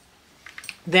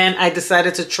 Then I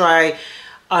decided to try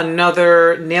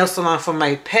another nail salon for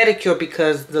my pedicure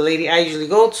because the lady I usually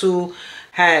go to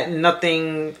had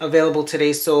nothing available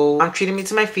today. So I'm treating me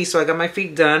to my feet, so I got my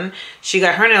feet done. She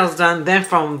got her nails done. Then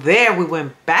from there we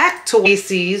went back to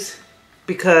Macy's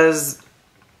because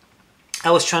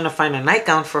I was trying to find a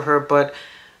nightgown for her, but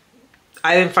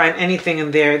I didn't find anything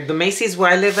in there. The Macy's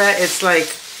where I live at, it's like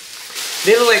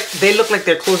they look like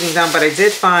they're closing down, but I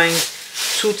did find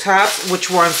 2 tops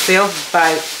which were on sale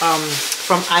by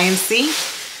from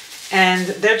INC. And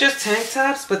they're just tank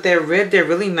tops, but they're red. They're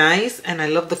really nice, and I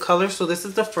love the color. So this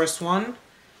is the first one.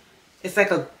 It's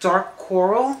like a dark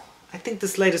coral. I think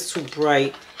this light is too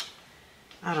bright.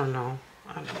 I don't know.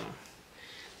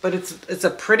 But it's a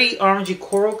pretty orangey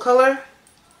coral color.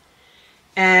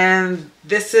 And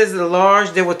this is a large.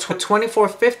 They were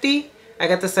 $24.50. I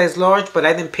got the size large, but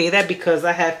I didn't pay that because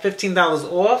I had $15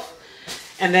 off.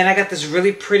 And then I got this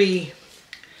really pretty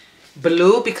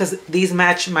blue because these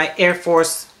match my Air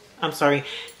Force. I'm sorry.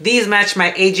 These match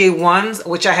my AJ1s,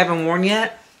 which I haven't worn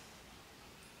yet.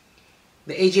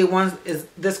 The AJ1s is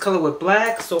this color with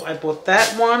black, so I bought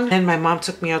that one. And my mom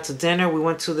took me out to dinner. We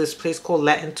went to this place called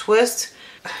Latin Twist.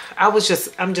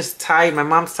 I'm just tired. My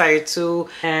mom's tired too.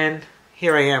 And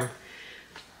here I am.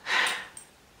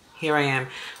 Here I am.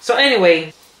 So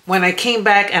anyway, when I came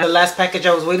back and the last package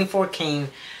I was waiting for came.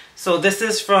 So this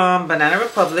is from Banana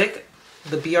Republic.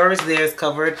 The BR is there, it's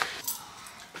covered.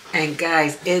 And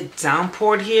guys, it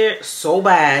downpoured here so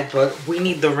bad, but we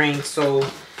need the rain. So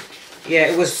yeah,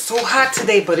 it was so hot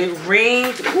today, but it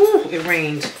rained. Ooh, it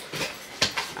rained.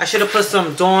 I should have put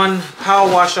some Dawn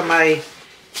power wash on my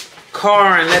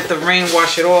car and let the rain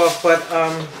wash it off. But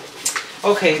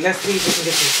okay, let's see if we can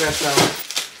get this dress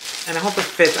out. And I hope it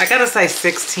fits. I got a size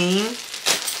 16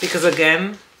 because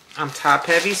again, I'm top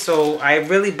heavy, so I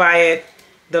really buy it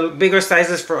the bigger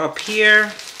sizes for up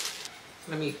here.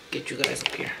 Let me get you guys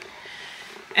up here.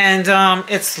 And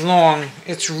it's long.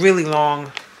 It's really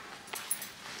long.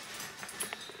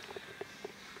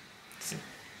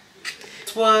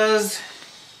 This was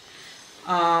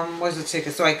where's the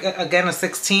ticket? So again a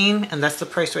 16, and that's the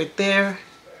price right there.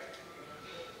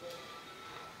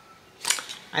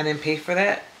 I didn't pay for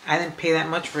that. I didn't pay that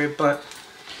much for it, but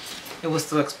it was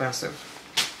still expensive.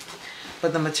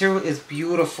 But the material is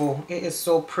beautiful. It is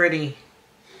so pretty.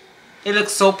 It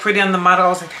looks so pretty on the model. I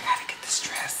was like, I gotta get this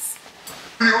dress.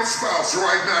 Your spouse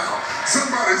right now.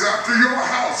 Somebody's after your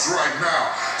house right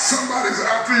now. Somebody's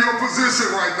after your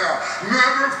position right now.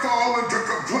 Never fall into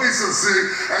complacency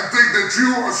and think that you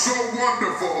are so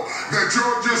wonderful that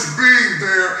your just being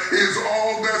there is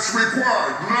all that's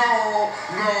required. No,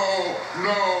 no,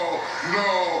 no, no.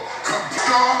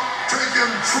 Stop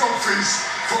taking trophies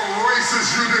for races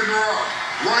you didn't run.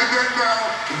 Write that down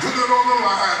and put it on the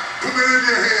line. Put it in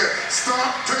your head.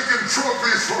 Stop taking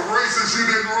trophies for races you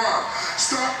didn't run.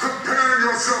 Stop comparing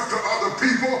yourself to other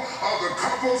people, other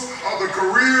couples, other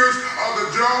careers, other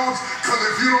jobs. Because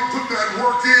if you don't put that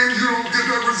work in, you don't get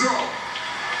that result.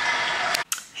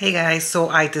 Hey guys, so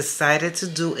I decided to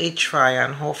do a try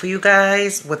on haul for you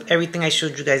guys with everything I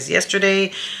showed you guys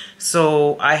yesterday.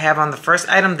 So I have on the first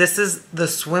item, this is the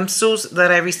swimsuits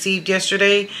that I received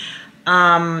yesterday.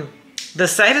 The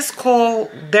site is called,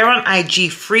 they're on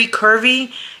IG,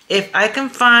 Freecurvy. If I can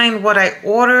find what I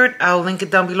ordered, I'll link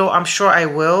it down below. I'm sure I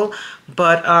will.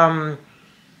 But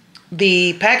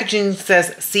the packaging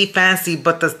says See Fancy,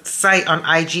 but the site on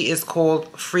IG is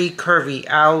called Freecurvy.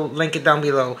 I'll link it down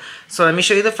below. So let me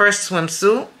show you the first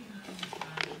swimsuit.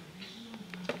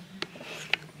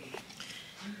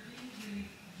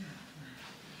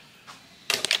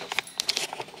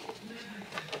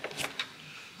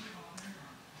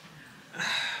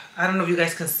 I don't know if you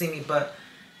guys can see me, but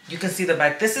you can see the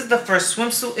back. This is the first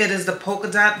swimsuit. It is the polka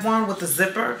dot one with the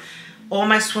zipper. All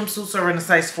my swimsuits are in a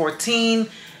size 14.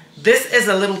 This is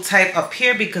a little tight up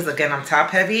here because, again, I'm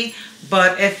top heavy,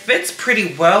 but it fits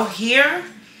pretty well here.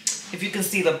 If you can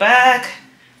see the back,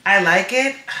 I like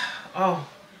it. Oh,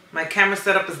 my camera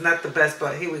setup is not the best,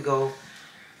 but here we go.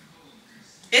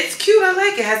 It's cute. I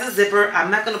like it. It has a zipper.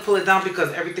 I'm not going to pull it down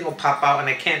because everything will pop out and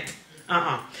I can't.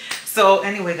 So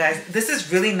anyway, guys, this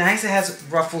is really nice. It has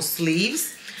ruffle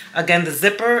sleeves. Again, the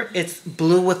zipper, it's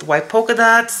blue with white polka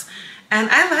dots. And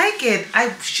I like it.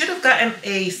 I should have gotten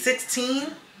a 16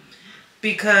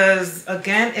 because,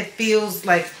 again, it feels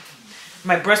like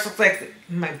my breasts look like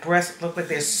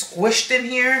they're squished in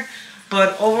here.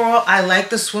 But overall, I like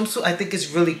the swimsuit. I think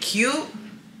it's really cute.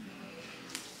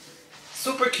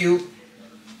 Super cute.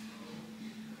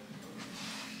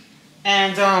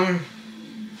 And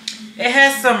it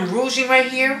has some rouging right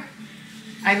here.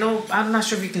 I know, I'm not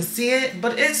sure if you can see it,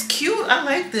 but it's cute. I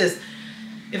like this.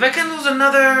 If I can lose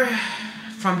another,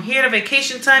 from here to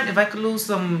vacation time, if I could lose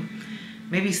some,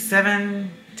 maybe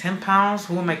 7-10 pounds,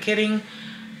 who am I kidding?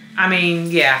 I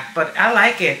mean, yeah, but I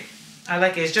like it. I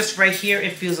like it. It's just right here.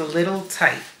 It feels a little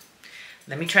tight.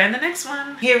 Let me try the next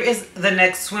one. Here is the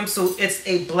next swimsuit. It's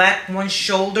a black one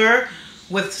shoulder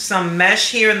with some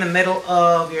mesh here in the middle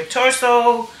of your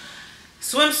torso.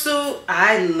 Swimsuit.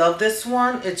 I love this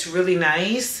one. It's really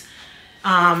nice.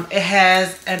 It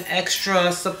has an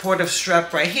extra supportive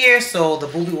strap right here so the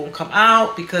boobie won't come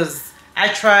out, because I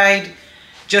tried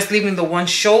just leaving the one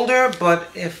shoulder, but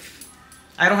if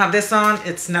I don't have this on,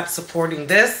 it's not supporting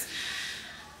this.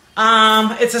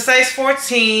 It's a size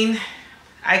 14.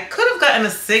 I could have gotten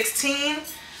a 16,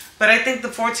 but I think the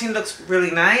 14 looks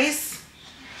really nice.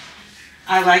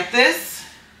 I like this.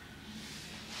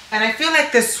 And I feel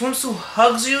like this swimsuit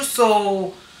hugs you,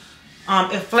 so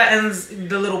it flattens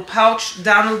the little pouch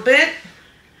down a bit.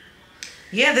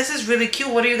 Yeah, this is really cute.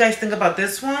 What do you guys think about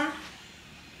this one?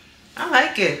 I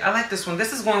like it. I like this one.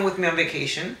 This is going with me on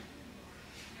vacation.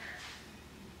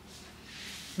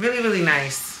 Really, really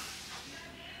nice.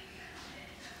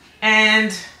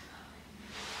 And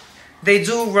they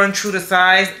do run true to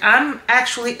size. I'm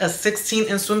actually a 16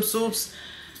 in swimsuits.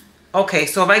 Okay,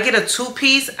 so if I get a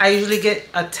 2-piece, I usually get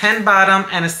a 10 bottom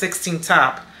and a 16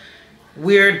 top.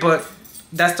 Weird, but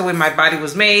that's the way my body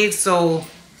was made. So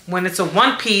when it's a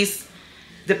 1-piece,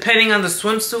 depending on the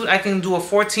swimsuit, I can do a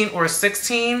 14 or a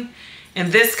 16. In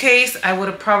this case, I would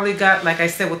have probably got, like I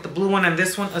said, with the blue one and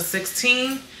this one, a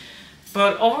 16.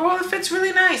 But overall, it fits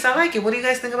really nice. I like it. What do you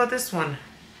guys think about this one?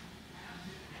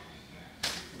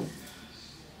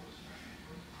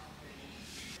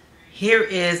 Here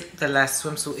is the last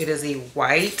swimsuit. It is a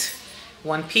white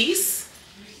 1-piece.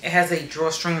 It has a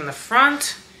drawstring in the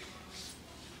front.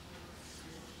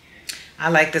 I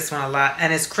like this one a lot.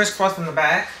 And it's crisscrossed in the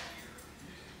back.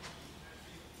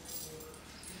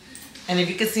 And if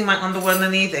you can see my underwear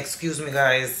underneath, excuse me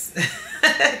guys.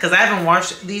 Because I haven't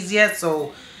washed these yet,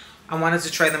 so I wanted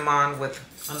to try them on with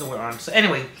underwear on. So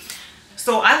anyway,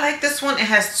 so I like this one. It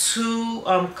has 2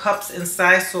 cups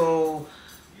inside, so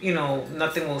you know,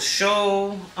 nothing will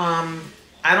show. I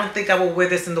don't think I will wear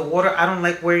this in the water. I don't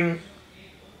like wearing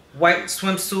white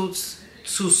swimsuits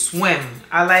to swim.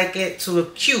 I like it to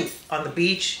look cute on the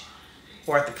beach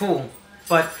or at the pool.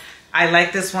 But I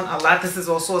like this one a lot. This is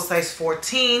also a size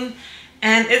 14.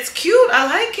 And it's cute. I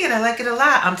like it. I like it a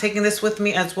lot. I'm taking this with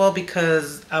me as well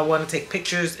because I want to take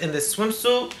pictures in this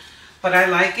swimsuit. But I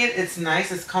like it. It's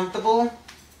nice. It's comfortable.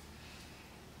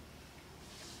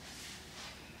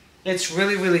 It's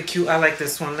really, really cute. I like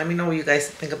this one. Let me know what you guys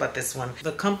think about this one.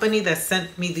 The company that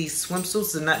sent me these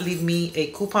swimsuits did not leave me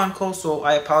a coupon code, so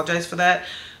I apologize for that.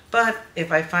 But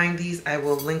if I find these, I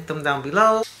will link them down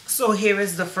below. So here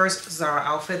is the first Zara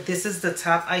outfit. This is the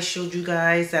top I showed you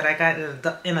guys that I got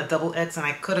in a double X, and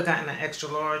I could have gotten an extra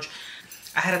large.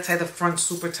 I had to tie the front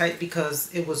super tight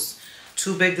because it was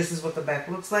too big. This is what the back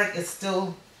looks like. It's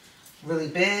still really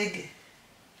big.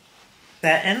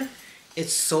 Satin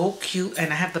It's so cute,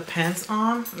 and I have the pants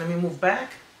on. Let me move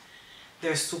back.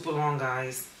 They're super long,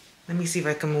 guys. Let me see if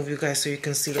I can move you guys so you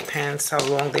can see the pants, how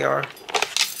long they are.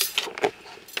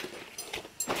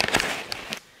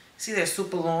 See, they're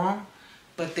super long,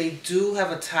 but they do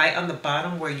have a tie on the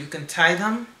bottom where you can tie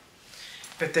them.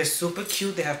 But they're super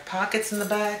cute. They have pockets in the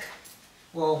back.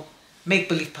 Well,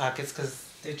 make-believe pockets because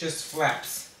they're just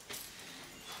flaps.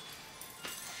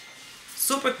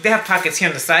 Super, they have pockets here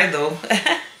on the side though.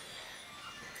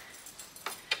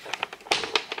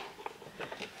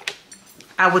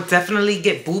 I would definitely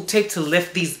get boob tape to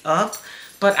lift these up,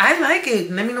 but I like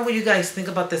it. Let me know what you guys think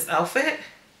about this outfit.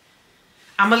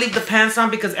 I'm gonna leave the pants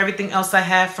on because everything else I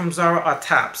have from Zara are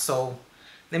tops. So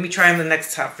let me try on the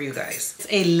next top for you guys. It's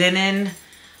a linen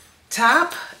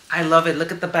top. I love it.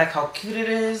 Look at the back, how cute it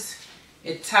is.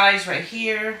 It ties right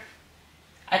here.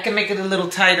 I can make it a little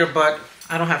tighter, but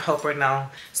I don't have help right now.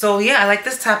 So yeah, I like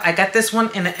this top. I got this one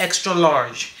in an extra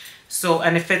large. So,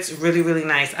 and it fits really, really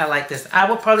nice. I like this. I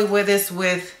would probably wear this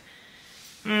with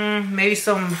maybe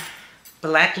some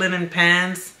black linen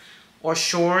pants or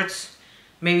shorts.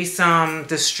 Maybe some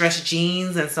distressed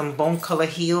jeans and some bone color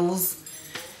heels.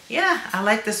 Yeah, I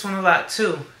like this one a lot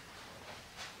too.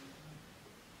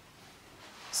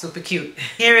 Super cute.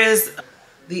 Here is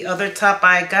the other top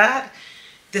I got.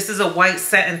 This is a white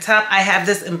satin top. I have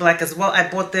this in black as well. I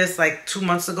bought this like 2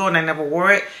 months ago and I never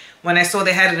wore it. When I saw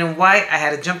they had it in white, I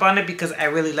had to jump on it because I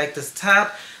really like this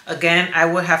top. Again, I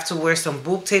would have to wear some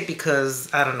boob tape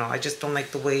because, I don't know, I just don't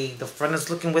like the way the front is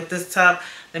looking with this top.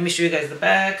 Let me show you guys the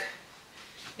back.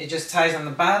 It just ties on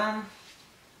the bottom.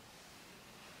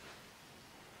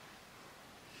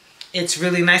 It's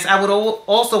really nice. I would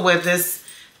also wear this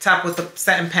top with the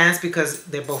satin pants because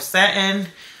they're both satin.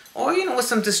 Or, you know, with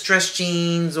some distressed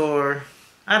jeans or,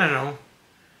 I don't know,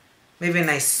 maybe a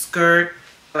nice skirt.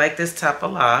 I like this top a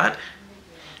lot.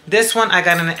 This one I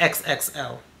got in an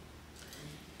XXL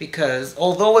because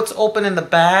although it's open in the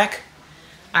back,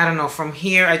 I don't know, from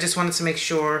here I just wanted to make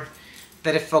sure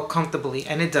that it felt comfortably,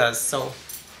 and it does. So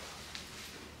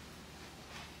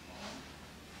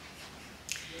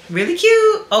really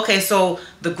cute. Okay, so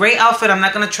the gray outfit I'm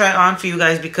not going to try on for you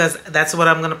guys because that's what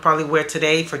I'm going to probably wear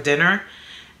today for dinner.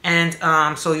 And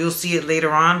so you'll see it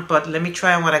later on, but let me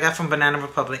try on what I got from Banana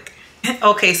Republic.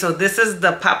 Okay, so this is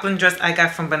the poplin dress I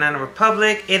got from Banana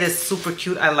Republic. It is super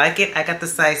cute. I like it. I got the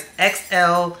size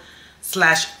XL/XXL.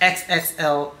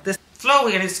 This is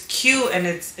flowy and it's cute and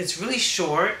it's really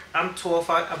short. I'm tall,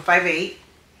 I'm 5'8".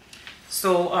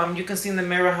 So you can see in the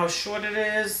mirror how short it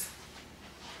is.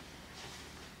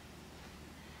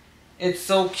 It's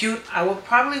so cute. I will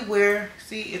probably wear,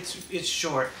 see, it's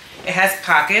short. It has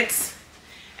pockets.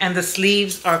 And the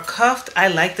sleeves are cuffed. I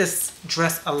like this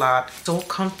dress a lot. So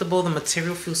comfortable. The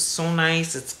material feels so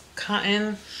nice. It's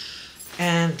cotton.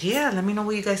 And yeah, let me know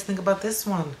what you guys think about this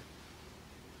one.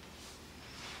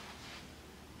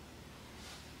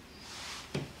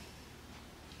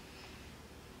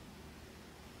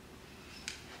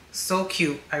 So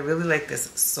cute. I really like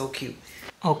this. So cute.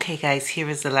 Okay guys, here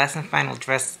is the last and final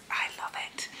dress. I love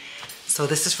it. So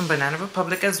this is from Banana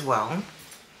Republic as well.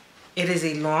 It is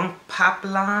a long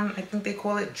poplin, I think they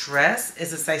call it, dress.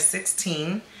 It's a size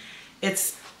 16.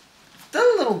 It's still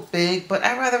a little big, but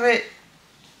I'd rather it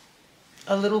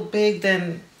a little big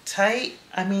than tight.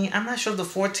 I mean, I'm not sure if the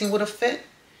 14 would have fit.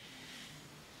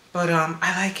 But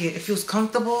I like it. It feels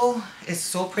comfortable. It's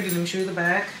so pretty. Let me show you the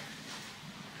back.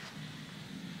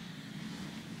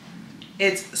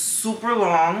 It's super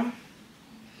long.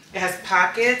 It has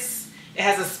pockets. It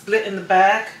has a split in the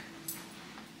back.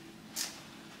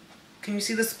 Can you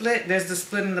see the split? There's the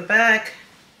split in the back.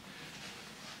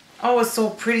 Oh, it's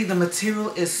so pretty. The material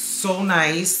is so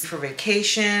nice. For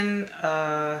vacation,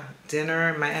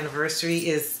 dinner, my anniversary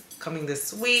is coming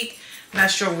this week.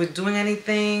 Not sure if we're doing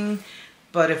anything,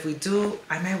 but if we do,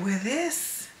 I might wear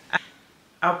this.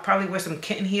 I'll probably wear some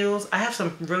kitten heels. I have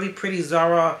some really pretty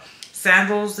Zara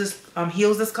sandals,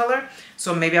 heels this color.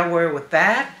 So maybe I'll wear it with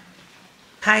that.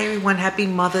 Hi everyone, happy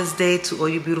Mother's Day to all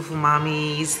you beautiful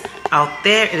mommies out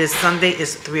there. It is Sunday,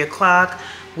 it's 3 o'clock.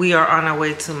 We are on our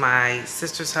way to my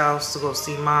sister's house to go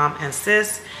see mom and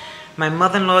sis. My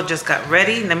mother-in-law just got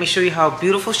ready. Let me show you how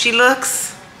beautiful she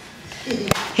looks.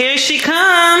 Here she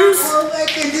comes. Oh my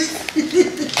goodness.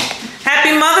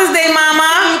 Happy Mother's Day,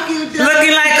 mama. Thank you,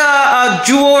 looking like a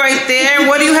jewel right there.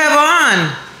 What do you have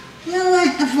on? No, I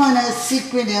have on a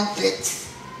secret outfit.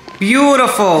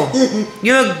 Beautiful.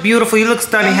 You look beautiful. You look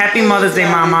stunning. Happy Mother's Day,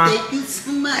 mama. Thank you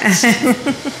so much.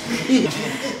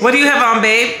 What do you have on,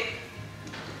 babe?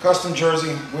 Custom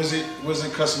jersey,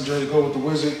 Wizard custom jersey. Go with the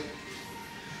Wizard.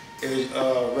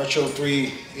 Retro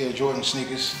 3 Air Jordan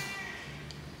sneakers.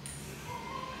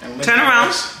 Turn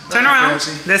around. Turn around.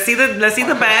 Let's see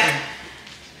the back.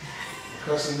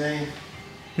 Custom name.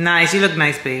 Nice. You look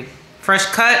nice, babe. Fresh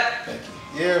cut. Thank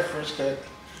you. Yeah, fresh cut.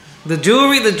 The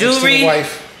jewelry. Next to the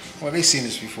wife. Well, they seen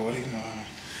this before. They know.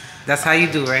 That's how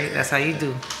you do, right? That's how you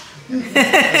do.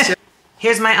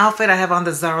 Here's my outfit. I have on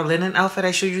the Zara linen outfit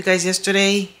I showed you guys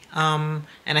yesterday. And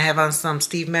I have on some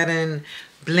Steve Madden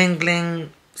bling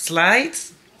bling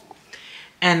slides.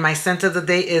 And my scent of the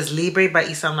day is Libre by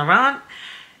Yves Saint Laurent.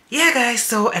 Yeah, guys,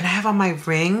 so, and I have on my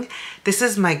ring. This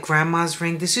is my grandma's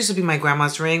ring. This used to be my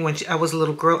grandma's ring. When I was a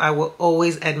little girl, I would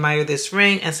always admire this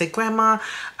ring and say, Grandma,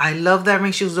 I love that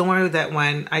ring. She was, don't worry that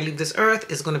when I leave this earth,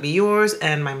 it's going to be yours.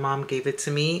 And my mom gave it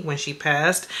to me when she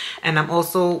passed. And I'm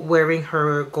also wearing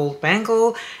her gold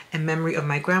bangle in memory of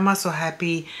my grandma. So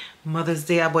happy Mother's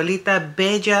Day, Abuelita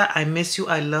Bella. I miss you.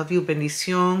 I love you.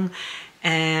 Bendición.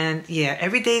 And yeah,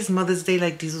 every day is Mother's Day,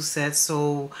 like Diesel said.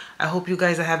 So I hope you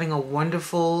guys are having a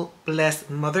wonderful, blessed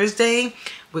Mother's Day.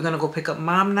 We're gonna go pick up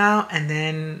Mom now, and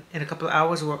then in a couple of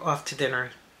hours we're off to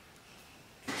dinner.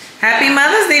 Happy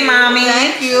Mother's Day, Mommy.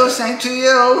 Thank you. Same to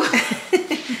you.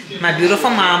 My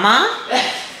beautiful mama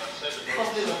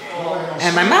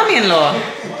and my mommy-in-law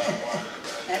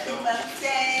Happy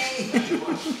birthday.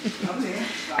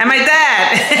 and my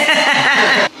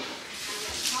dad.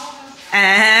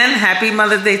 And happy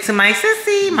Mother's Day to my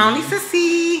sissy, Moni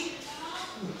Sissy.